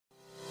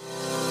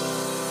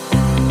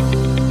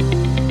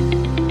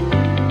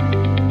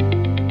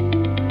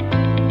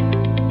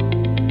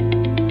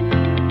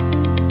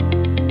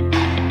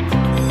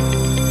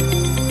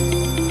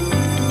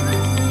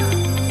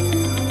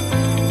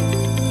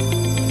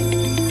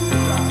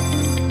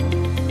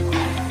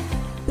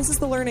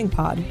Learning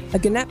Pod, a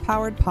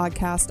Gannett-powered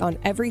podcast on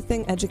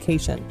everything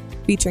education,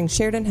 featuring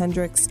Sheridan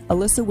Hendrix,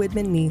 Alissa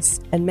Widman Neese,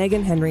 and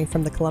Megan Henry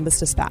from the Columbus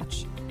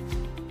Dispatch.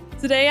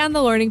 Today on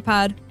the Learning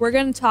Pod, we're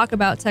going to talk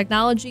about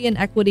technology and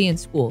equity in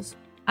schools.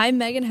 I'm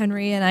Megan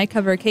Henry, and I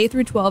cover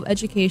K-12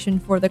 education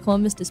for the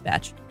Columbus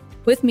Dispatch.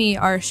 With me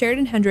are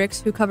Sheridan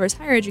Hendrix, who covers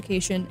higher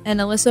education,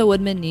 and Alissa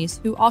Widman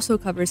Neese, who also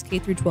covers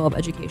K-12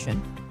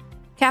 education.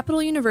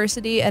 Capital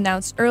University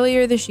announced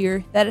earlier this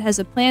year that it has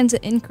a plan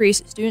to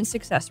increase student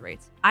success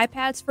rates.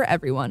 iPads for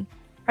everyone.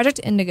 Project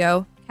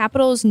Indigo,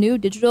 Capital's new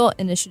digital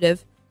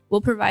initiative, will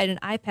provide an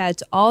iPad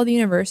to all the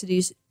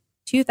university's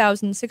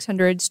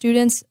 2,600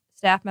 students,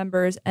 staff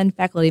members, and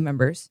faculty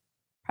members.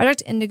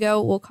 Project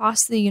Indigo will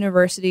cost the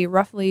university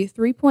roughly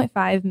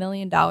 $3.5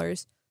 million,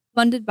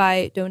 funded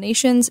by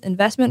donations,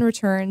 investment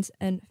returns,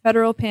 and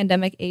federal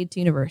pandemic aid to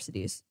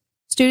universities.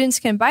 Students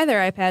can buy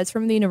their iPads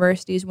from the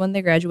universities when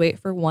they graduate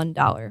for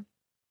 $1.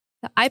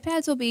 The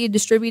iPads will be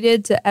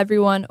distributed to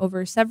everyone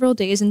over several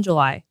days in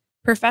July.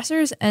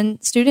 Professors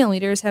and student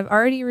leaders have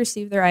already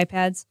received their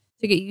iPads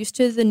to get used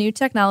to the new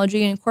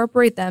technology and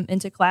incorporate them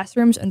into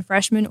classrooms and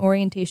freshman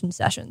orientation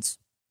sessions.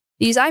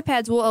 These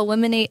iPads will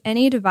eliminate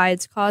any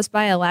divides caused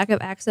by a lack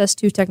of access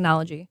to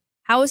technology.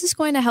 How is this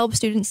going to help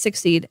students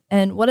succeed,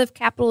 and what have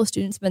Capital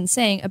students been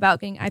saying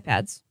about getting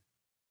iPads?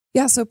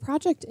 Yeah, so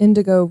Project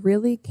Indigo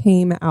really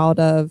came out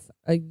of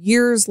a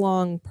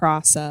years-long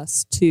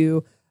process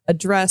to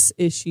address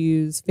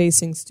issues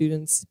facing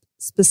students,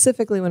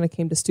 specifically when it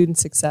came to student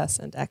success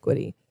and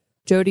equity.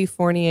 Jody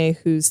Fournier,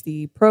 who's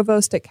the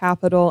provost at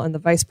Capital and the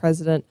vice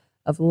president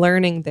of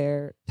learning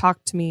there,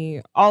 talked to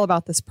me all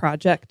about this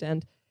project,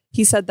 and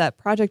he said that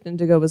Project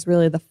Indigo was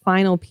really the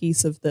final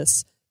piece of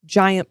this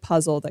giant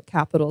puzzle that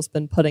Capital's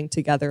been putting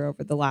together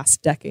over the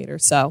last decade or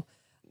so.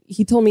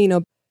 He told me,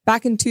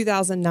 back in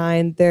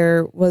 2009,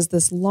 there was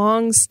this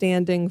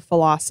long-standing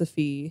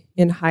philosophy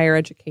in higher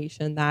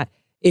education that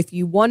if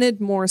you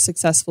wanted more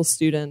successful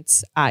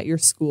students at your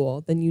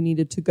school, then you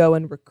needed to go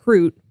and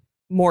recruit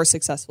more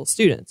successful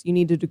students. You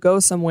needed to go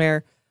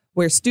somewhere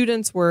where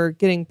students were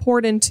getting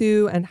poured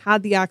into and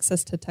had the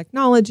access to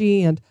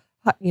technology and,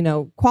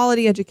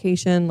 quality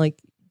education.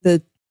 Like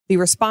the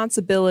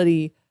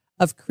responsibility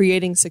of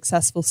creating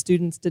successful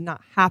students did not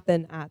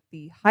happen at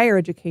the higher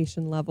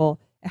education level.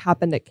 It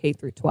happened at K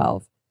through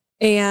 12.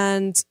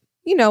 And,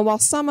 while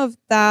some of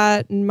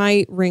that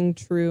might ring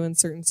true in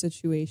certain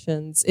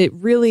situations, it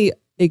really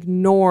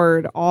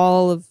ignored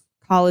all of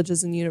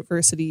colleges and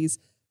universities'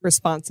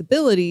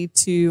 responsibility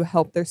to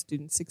help their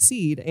students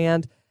succeed.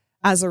 And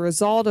as a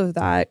result of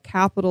that,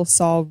 Capital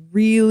saw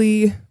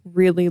really,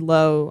 really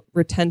low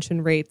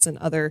retention rates and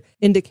other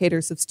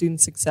indicators of student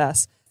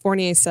success.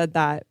 Fournier said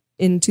that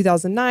in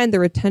 2009, the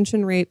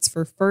retention rates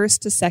for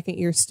first to second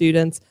year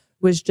students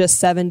was just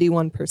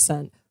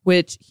 71%.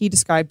 Which he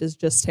described as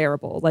just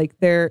terrible. Like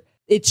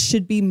it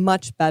should be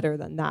much better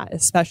than that,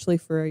 especially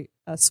for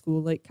a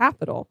school like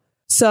Capital.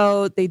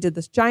 So they did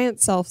this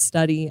giant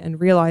self-study and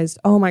realized,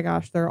 oh my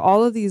gosh, there are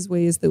all of these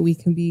ways that we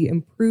can be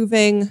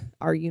improving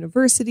our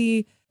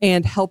university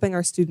and helping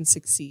our students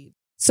succeed.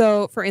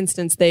 So, for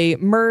instance, they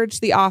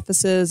merged the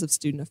offices of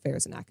student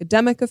affairs and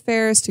academic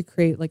affairs to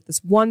create like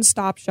this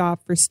one-stop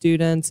shop for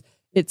students.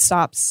 It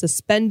stopped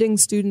suspending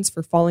students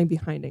for falling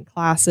behind in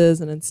classes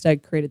and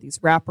instead created these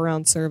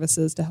wraparound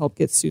services to help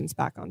get students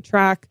back on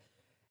track.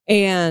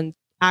 And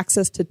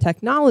access to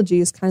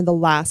technology is kind of the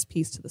last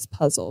piece to this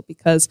puzzle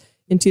because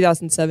in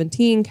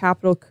 2017,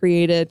 Capital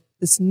created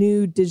this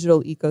new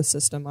digital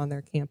ecosystem on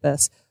their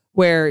campus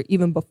where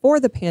even before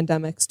the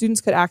pandemic,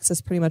 students could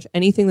access pretty much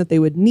anything that they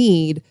would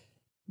need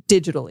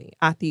digitally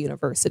at the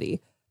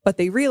university. But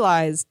they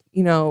realized,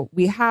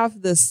 we have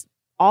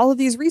all of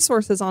these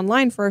resources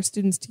online for our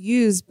students to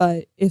use,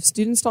 but if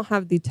students don't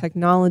have the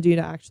technology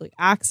to actually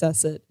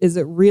access it, is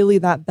it really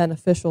that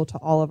beneficial to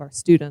all of our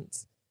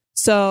students?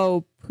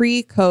 So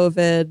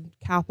pre-COVID,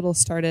 Capital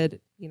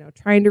started,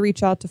 trying to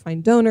reach out to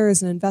find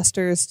donors and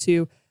investors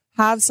to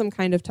have some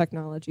kind of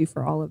technology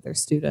for all of their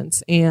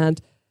students.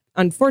 And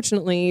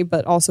unfortunately,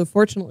 but also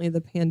fortunately, the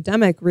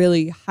pandemic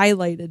really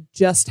highlighted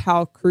just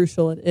how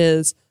crucial it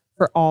is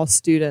for all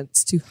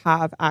students to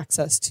have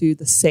access to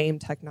the same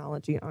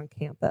technology on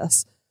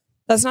campus.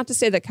 That's not to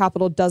say that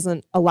Capital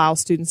doesn't allow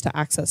students to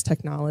access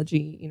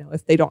technology,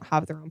 if they don't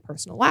have their own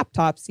personal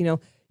laptops. You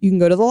can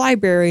go to the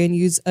library and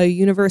use a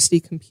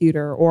university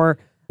computer, or,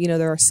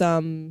 there are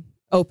some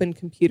open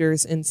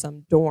computers in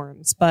some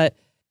dorms. But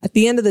at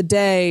the end of the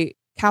day,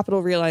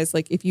 Capital realized,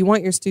 if you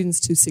want your students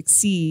to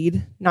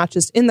succeed, not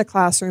just in the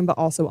classroom, but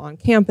also on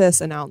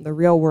campus and out in the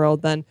real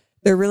world, then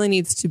there really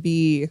needs to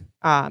be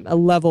a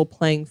level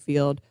playing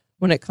field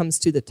when it comes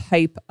to the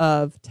type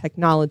of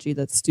technology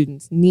that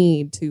students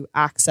need to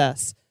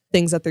access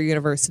things at their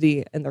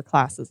university and their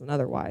classes and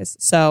otherwise.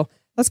 So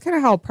that's kind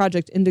of how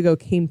Project Indigo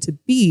came to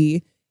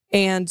be.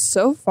 And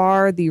so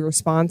far, the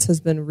response has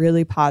been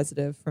really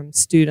positive from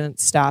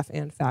students, staff,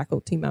 and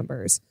faculty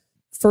members.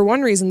 For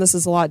one reason, this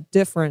is a lot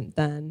different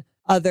than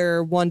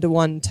other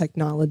one-to-one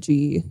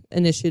technology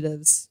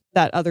initiatives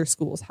that other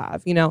schools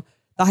have.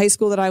 the high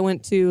school that I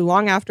went to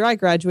long after I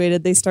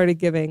graduated, they started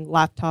giving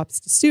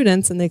laptops to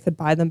students and they could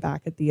buy them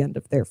back at the end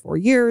of their 4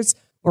 years.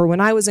 Or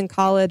when I was in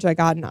college, I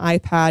got an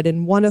iPad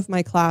in one of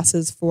my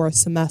classes for a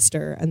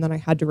semester, and then I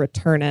had to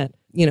return it,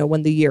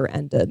 when the year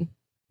ended.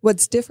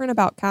 What's different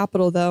about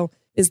Capital, though,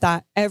 is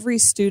that every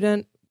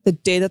student, the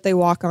day that they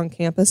walk on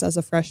campus as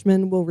a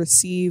freshman, will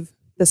receive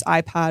this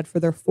iPad for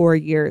their 4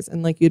 years.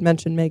 And like you'd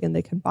mentioned, Megan,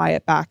 they can buy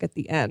it back at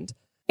the end.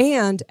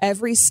 And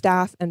every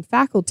staff and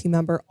faculty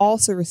member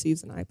also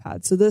receives an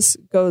iPad. So this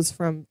goes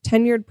from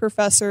tenured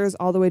professors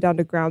all the way down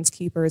to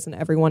groundskeepers and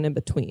everyone in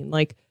between.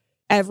 Like,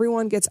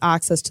 everyone gets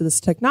access to this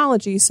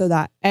technology so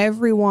that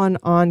everyone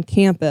on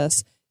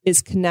campus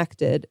is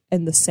connected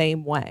in the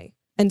same way.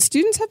 And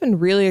students have been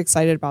really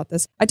excited about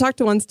this. I talked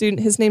to one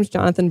student, his name's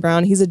Jonathan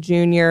Brown. He's a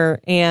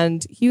junior,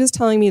 and he was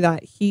telling me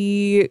that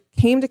he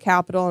came to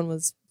Capital and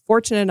was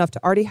fortunate enough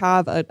to already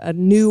have a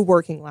new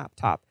working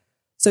laptop.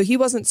 So he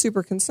wasn't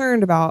super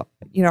concerned about,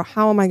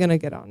 how am I going to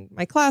get on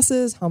my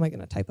classes? How am I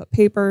going to type up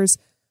papers?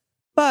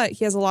 But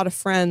he has a lot of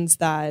friends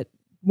that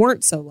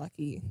weren't so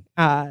lucky.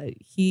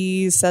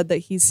 He said that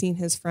he's seen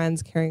his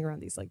friends carrying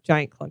around these like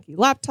giant clunky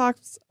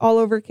laptops all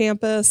over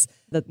campus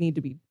that need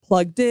to be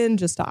plugged in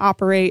just to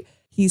operate.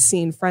 He's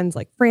seen friends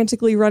like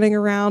frantically running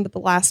around at the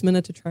last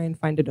minute to try and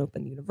find an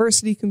open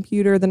university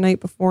computer the night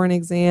before an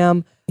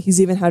exam.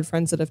 He's even had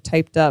friends that have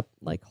typed up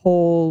like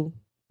whole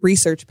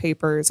research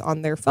papers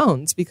on their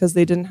phones because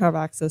they didn't have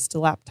access to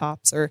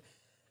laptops or,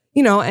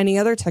 any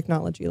other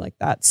technology like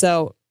that.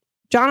 So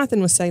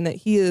Jonathan was saying that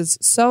he is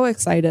so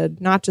excited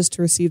not just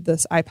to receive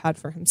this iPad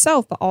for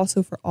himself, but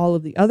also for all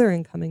of the other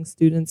incoming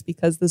students,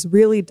 because this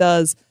really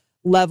does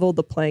level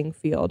the playing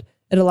field.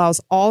 It allows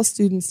all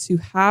students to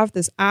have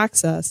this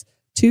access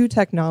to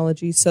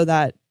technology so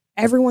that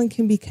everyone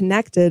can be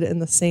connected in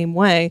the same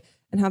way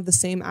and have the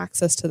same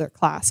access to their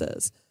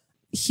classes.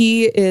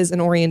 He is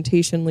an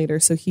orientation leader,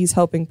 so he's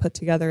helping put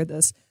together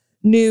this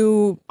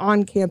new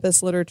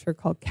on-campus literature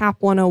called CAP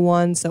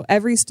 101. So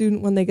every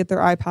student, when they get their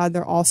iPad,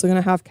 they're also going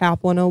to have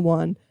CAP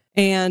 101.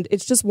 And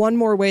it's just one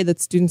more way that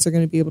students are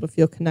going to be able to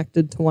feel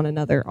connected to one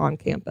another on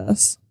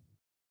campus.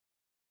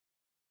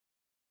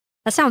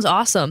 That sounds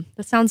awesome.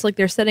 That sounds like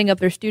they're setting up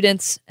their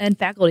students and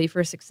faculty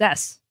for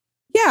success.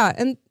 Yeah,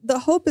 and the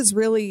hope is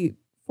really,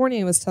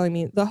 Fournier was telling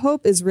me, the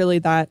hope is really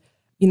that,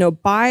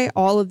 by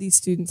all of these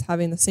students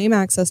having the same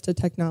access to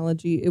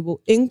technology, it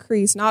will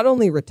increase not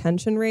only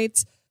retention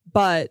rates,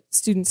 but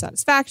student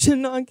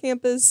satisfaction on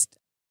campus.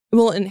 It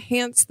will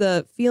enhance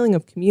the feeling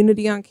of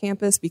community on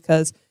campus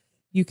because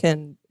you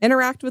can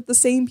interact with the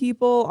same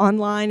people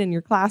online in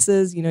your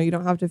classes. You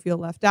don't have to feel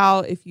left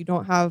out if you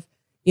don't have,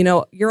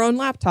 your own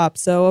laptop.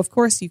 So of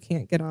course you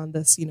can't get on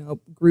this,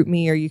 group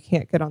me, or you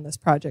can't get on this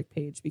project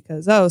page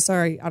because, oh,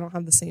 sorry, I don't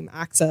have the same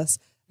access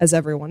as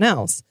everyone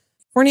else.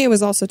 Fournier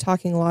was also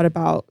talking a lot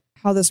about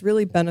how this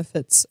really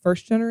benefits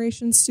first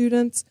generation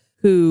students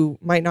who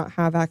might not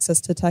have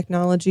access to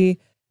technology.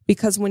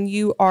 Because when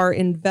you are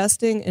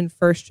investing in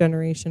first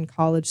generation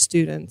college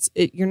students,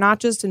 you're not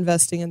just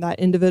investing in that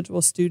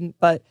individual student,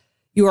 but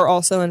you are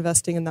also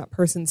investing in that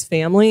person's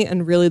family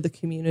and really the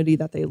community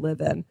that they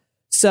live in.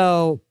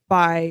 So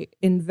by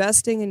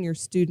investing in your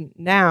student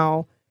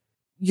now,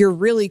 you're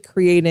really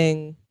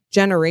creating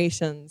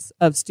generations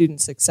of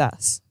student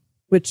success,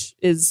 which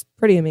is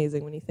pretty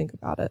amazing when you think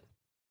about it.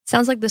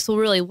 Sounds like this will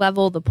really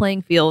level the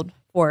playing field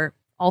for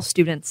all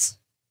students.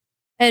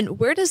 And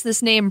where does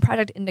this name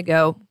Project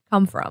Indigo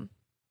come from?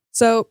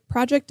 So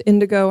Project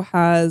Indigo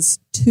has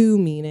two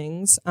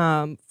meanings.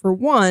 For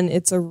one,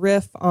 it's a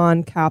riff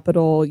on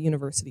Capital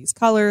University's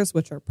colors,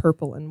 which are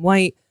purple and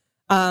white.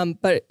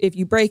 But if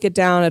you break it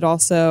down, it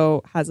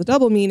also has a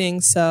double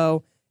meaning.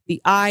 So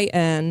the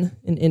IN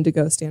in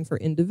Indigo stand for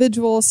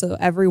individual. So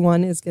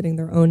everyone is getting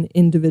their own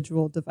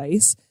individual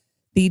device.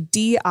 The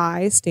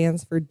DI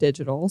stands for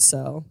digital.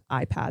 So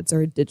iPads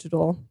are a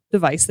digital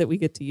device that we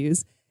get to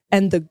use.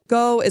 And the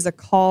go is a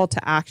call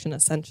to action,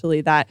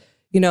 essentially, that,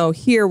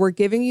 here we're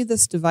giving you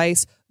this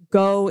device,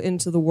 go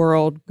into the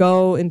world,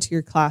 go into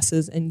your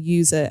classes and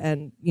use it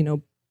and,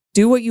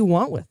 do what you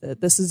want with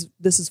it. This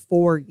is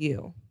for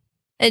you.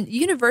 And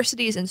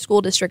universities and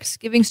school districts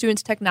giving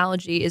students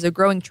technology is a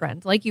growing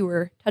trend, like you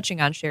were touching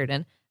on,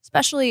 Sheridan,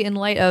 especially in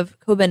light of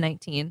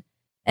COVID-19.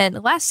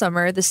 And last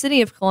summer, the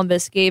city of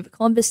Columbus gave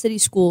Columbus City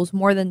Schools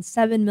more than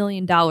 $7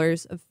 million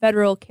of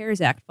federal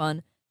CARES Act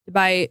fund to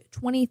buy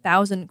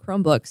 20,000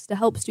 Chromebooks to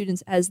help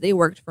students as they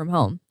worked from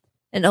home.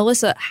 And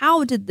Alissa,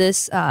 how did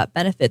this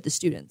benefit the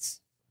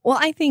students? Well,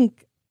 I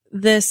think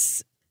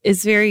this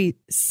is very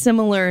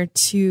similar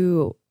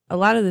to a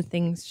lot of the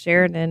things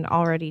Sheridan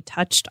already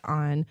touched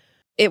on.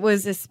 It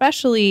was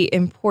especially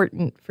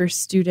important for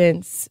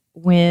students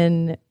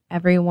when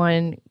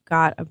everyone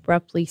got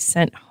abruptly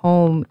sent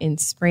home in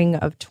spring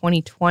of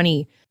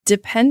 2020.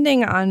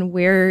 Depending on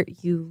where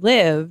you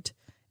lived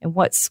and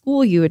what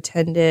school you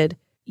attended,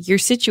 your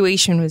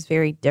situation was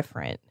very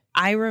different.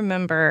 I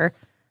remember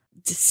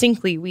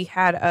distinctly we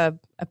had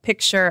a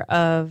picture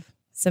of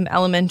some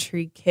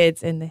elementary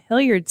kids in the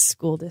Hilliard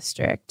School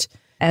District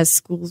as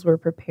schools were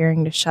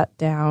preparing to shut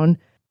down.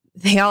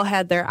 they all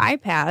had their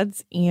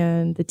iPads,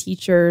 and the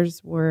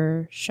teachers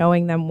were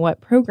showing them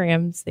what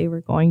programs they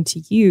were going to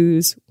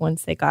use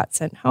once they got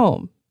sent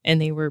home, and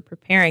they were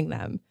preparing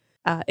them.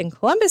 In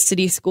Columbus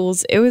City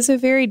Schools, it was a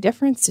very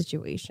different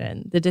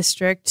situation. The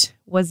district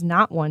was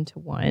not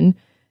one-to-one,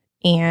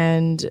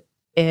 and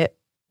it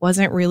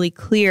wasn't really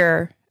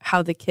clear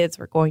how the kids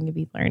were going to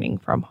be learning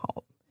from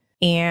home.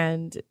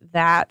 And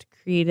that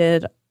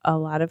created a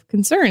lot of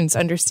concerns,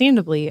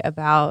 understandably,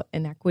 about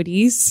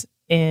inequities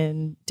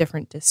in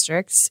different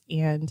districts.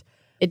 And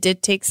it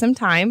did take some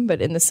time,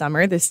 but in the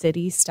summer, the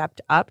city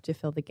stepped up to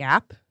fill the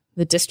gap.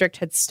 The district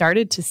had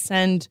started to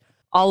send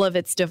all of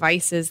its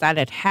devices that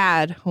it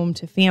had home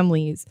to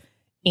families.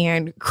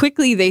 And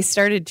quickly they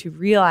started to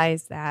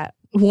realize that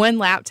one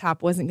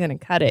laptop wasn't going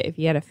to cut it if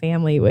you had a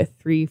family with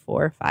 3,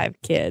 4,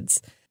 5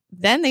 kids.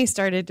 Then they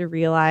started to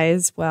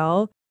realize,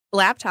 well,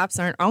 laptops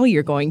aren't all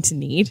you're going to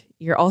need.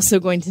 You're also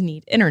going to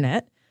need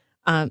internet.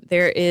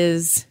 There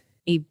is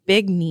a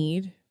big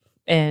need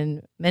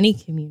in many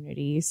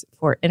communities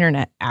for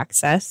internet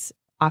access.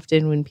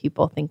 Often when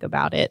people think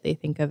about it, they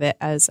think of it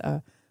as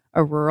a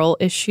rural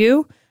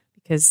issue,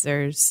 because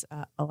there's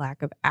a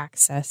lack of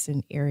access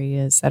in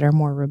areas that are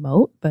more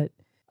remote, but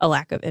a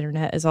lack of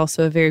internet is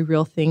also a very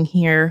real thing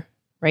here,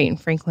 right in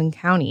Franklin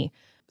County.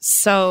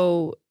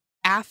 So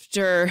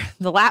after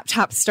the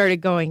laptops started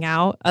going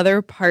out,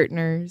 other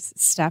partners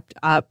stepped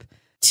up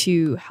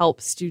to help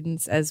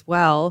students as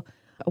well.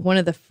 One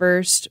of the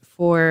first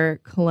for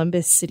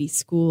Columbus City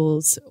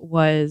Schools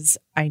was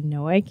I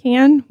Know I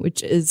Can,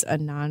 which is a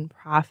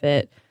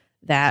nonprofit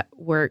that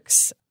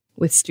works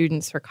with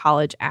students for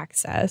college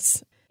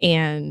access.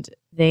 And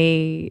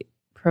they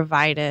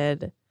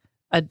provided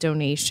a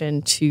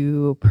donation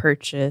to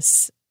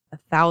purchase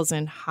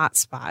 1,000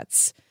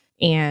 hotspots.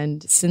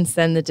 And since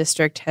then, the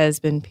district has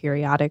been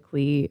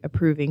periodically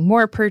approving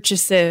more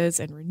purchases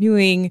and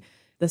renewing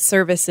the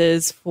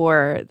services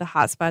for the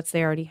hotspots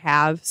they already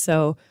have.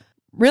 So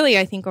really,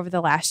 I think over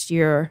the last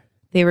year,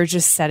 they were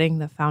just setting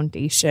the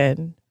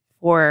foundation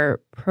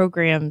for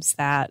programs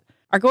that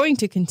are going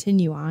to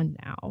continue on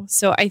now.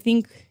 So I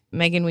think,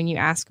 Megan, when you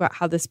ask about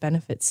how this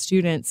benefits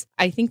students,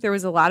 I think there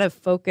was a lot of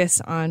focus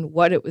on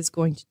what it was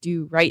going to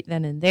do right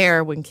then and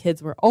there when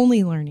kids were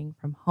only learning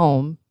from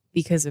home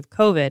because of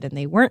COVID and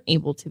they weren't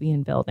able to be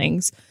in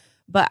buildings.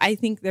 But I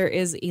think there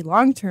is a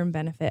long-term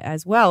benefit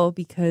as well,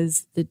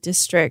 because the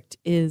district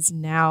is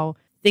now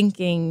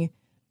thinking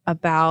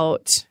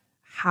about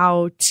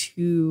how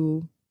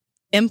to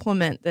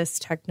implement this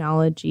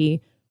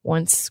technology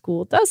once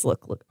school does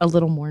look a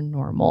little more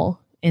normal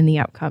in the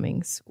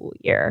upcoming school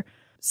year.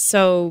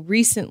 So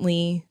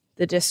recently,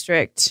 the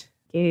district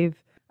gave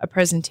a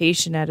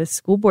presentation at a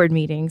school board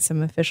meeting.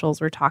 Some officials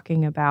were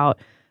talking about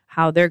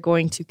how they're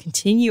going to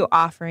continue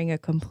offering a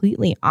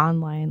completely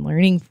online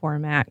learning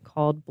format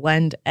called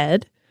Blend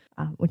Ed,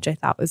 which I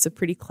thought was a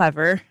pretty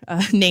clever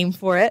name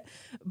for it.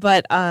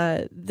 But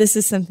this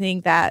is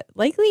something that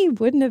likely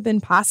wouldn't have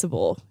been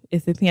possible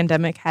if the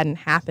pandemic hadn't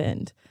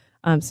happened.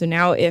 So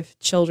now if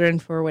children,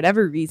 for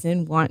whatever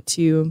reason, want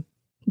to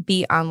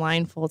be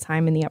online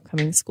full-time in the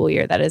upcoming school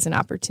year, that is an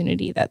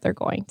opportunity that they're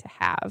going to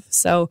have.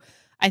 So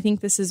I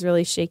think this has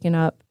really shaken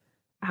up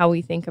how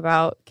we think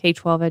about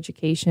K-12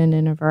 education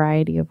in a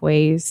variety of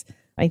ways.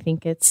 I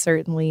think it's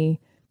certainly,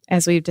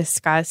 as we've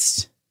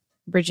discussed,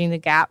 bridging the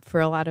gap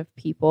for a lot of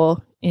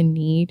people in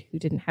need who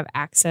didn't have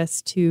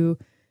access to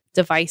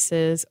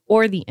devices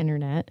or the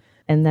internet.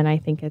 And then I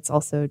think it's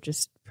also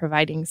just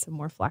providing some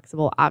more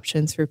flexible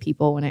options for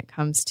people when it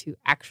comes to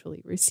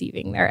actually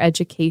receiving their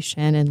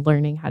education and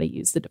learning how to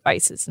use the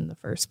devices in the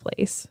first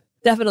place.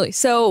 Definitely.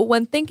 So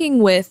when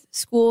thinking with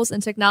schools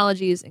and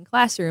technologies in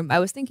classroom, I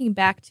was thinking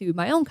back to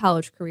my own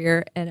college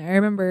career, and I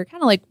remember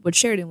kind of like what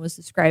Sheridan was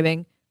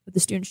describing with the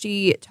students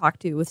she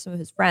talked to with some of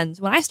his friends.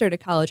 When I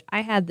started college,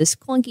 I had this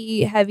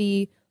clunky,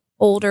 heavy,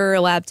 older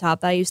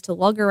laptop that I used to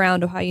lug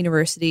around Ohio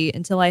University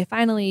until I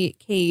finally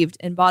caved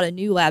and bought a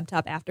new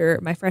laptop after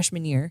my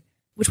freshman year,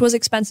 which was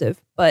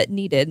expensive, but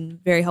needed and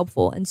very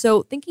helpful. And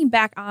so thinking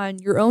back on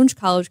your own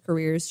college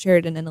careers,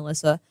 Sheridan and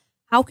Alissa,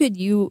 how could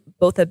you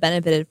both have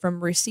benefited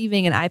from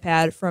receiving an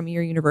iPad from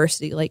your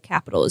university like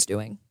Capital is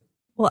doing?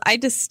 Well, I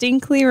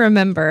distinctly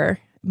remember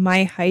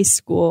my high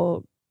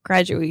school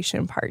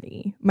graduation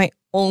party. My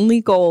only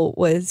goal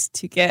was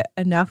to get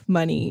enough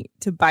money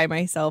to buy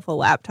myself a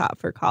laptop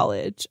for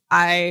college.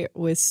 I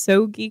was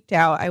so geeked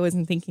out. I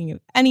wasn't thinking of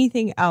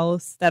anything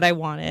else that I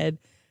wanted.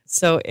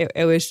 So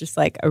it was just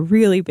like a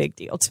really big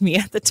deal to me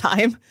at the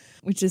time,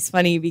 which is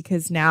funny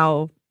because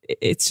now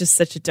it's just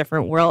such a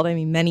different world. I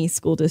mean, many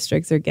school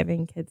districts are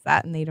giving kids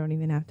that and they don't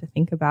even have to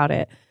think about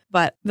it.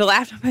 But the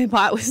laptop I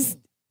bought was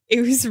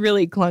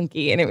really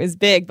clunky and it was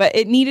big, but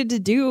it needed to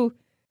do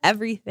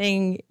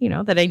everything,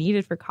 that I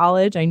needed for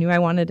college. I knew I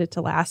wanted it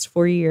to last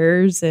 4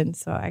 years. And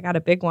so I got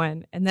a big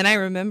one. And then I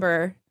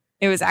remember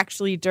it was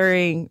actually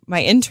during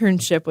my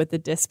internship with the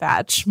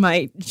Dispatch,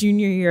 my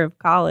junior year of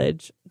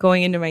college,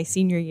 going into my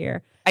senior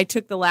year. I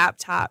took the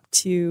laptop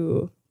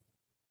to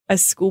a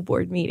school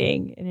board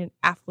meeting in an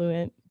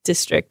affluent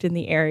district in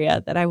the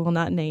area that I will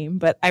not name,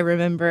 but I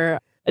remember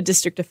a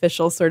district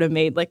official sort of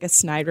made like a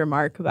snide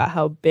remark about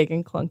how big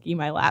and clunky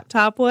my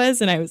laptop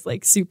was. And I was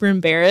like super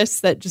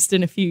embarrassed that just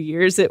in a few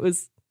years it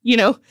was,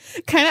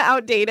 kind of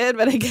outdated,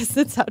 but I guess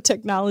that's how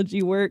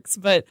technology works.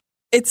 But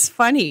it's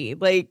funny,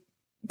 like,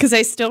 because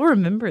I still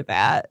remember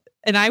that.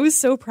 And I was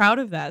so proud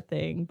of that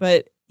thing.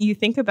 But you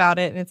think about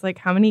it and it's like,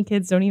 how many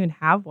kids don't even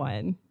have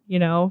one,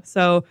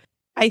 So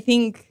I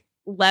think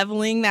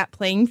leveling that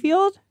playing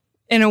field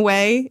in a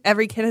way,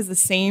 every kid has the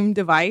same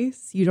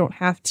device. You don't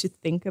have to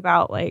think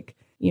about like,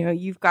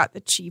 you've got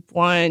the cheap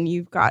one,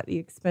 you've got the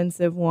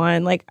expensive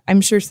one. Like,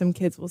 I'm sure some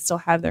kids will still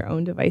have their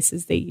own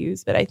devices they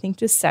use, but I think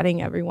just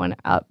setting everyone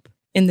up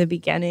in the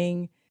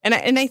beginning. And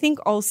I think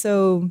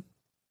also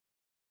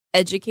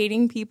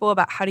educating people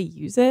about how to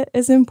use it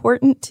is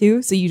important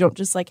too. So you don't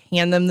just like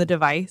hand them the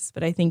device.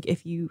 But I think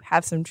if you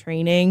have some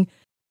training,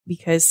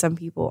 because some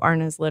people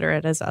aren't as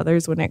literate as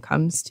others when it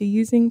comes to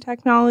using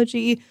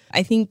technology,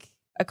 I think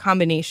a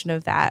combination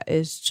of that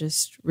is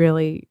just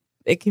really,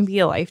 it can be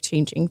a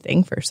life-changing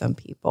thing for some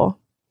people.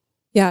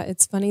 Yeah,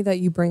 it's funny that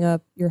you bring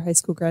up your high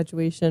school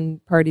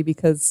graduation party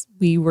because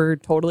we were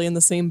totally in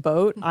the same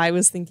boat. I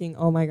was thinking,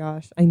 oh my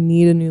gosh, I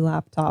need a new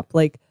laptop.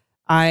 Like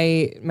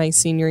my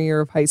senior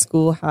year of high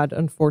school had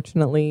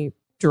unfortunately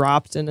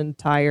dropped an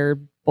entire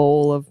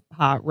bowl of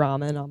hot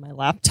ramen on my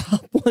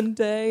laptop one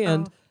day.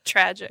 And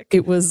tragic.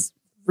 It was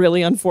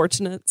really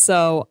unfortunate.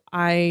 So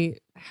I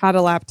had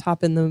a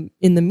laptop in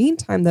the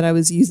meantime that I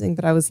was using,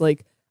 but I was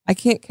like, I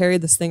can't carry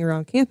this thing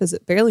around campus.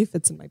 It barely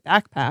fits in my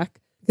backpack.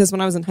 Because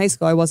when I was in high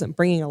school, I wasn't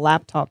bringing a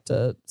laptop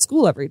to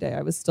school every day.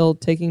 I was still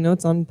taking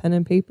notes on pen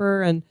and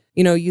paper and,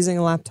 using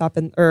a laptop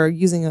or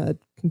using a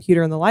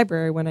computer in the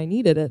library when I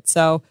needed it.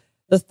 So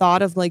the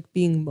thought of like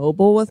being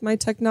mobile with my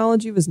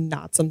technology was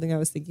not something I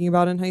was thinking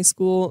about in high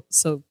school.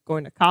 So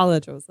going to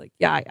college, I was like,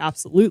 yeah, I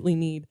absolutely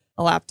need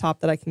a laptop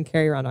that I can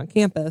carry around on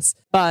campus.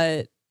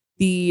 But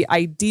the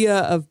idea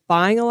of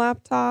buying a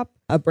laptop,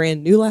 a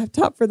brand new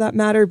laptop for that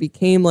matter,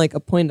 became like a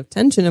point of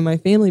tension in my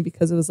family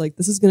because it was like,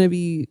 this is going to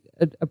be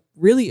a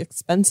really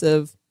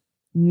expensive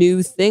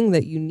new thing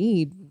that you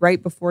need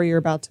right before you're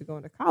about to go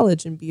into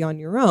college and be on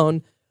your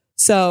own.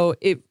 So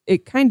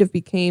it kind of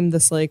became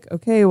this like,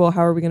 okay, well,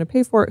 how are we going to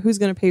pay for it? Who's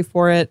going to pay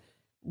for it?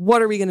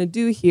 What are we going to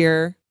do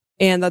here?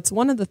 And that's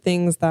one of the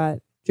things that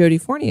Jody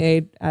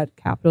Fournier at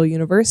Capital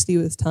University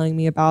was telling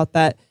me about,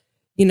 that,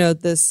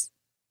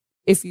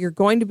 if you're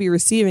going to be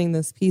receiving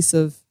this piece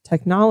of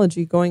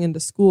technology going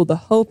into school, the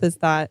hope is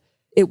that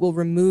it will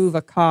remove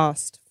a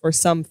cost for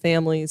some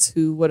families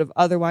who would have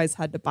otherwise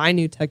had to buy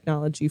new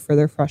technology for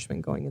their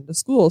freshmen going into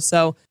school.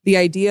 So the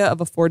idea of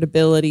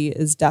affordability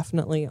is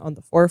definitely on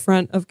the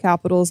forefront of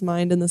Capital's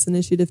mind in this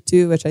initiative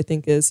too, which I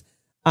think is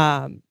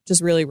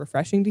just really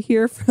refreshing to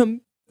hear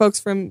from folks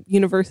from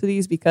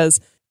universities, because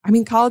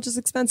college is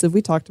expensive.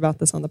 We talked about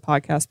this on the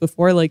podcast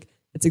before. Like,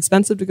 it's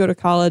expensive to go to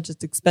college.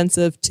 It's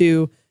expensive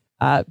to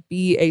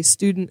be a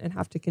student and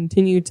have to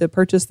continue to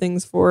purchase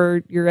things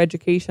for your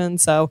education.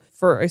 So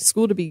for a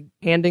school to be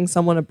handing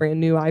someone a brand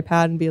new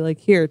iPad and be like,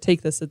 here,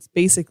 take this, it's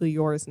basically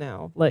yours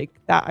now. Like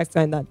that, I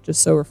find that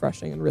just so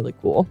refreshing and really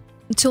cool.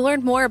 To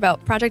learn more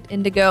about Project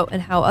Indigo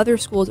and how other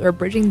schools are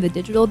bridging the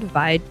digital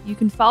divide, you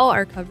can follow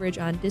our coverage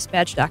on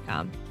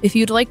dispatch.com. If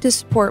you'd like to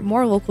support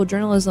more local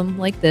journalism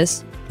like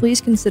this,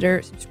 please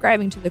consider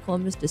subscribing to the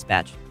Columbus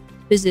Dispatch.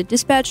 Visit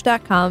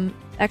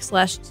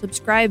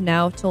dispatch.com/subscribe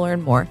now to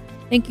learn more.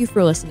 Thank you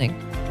for listening.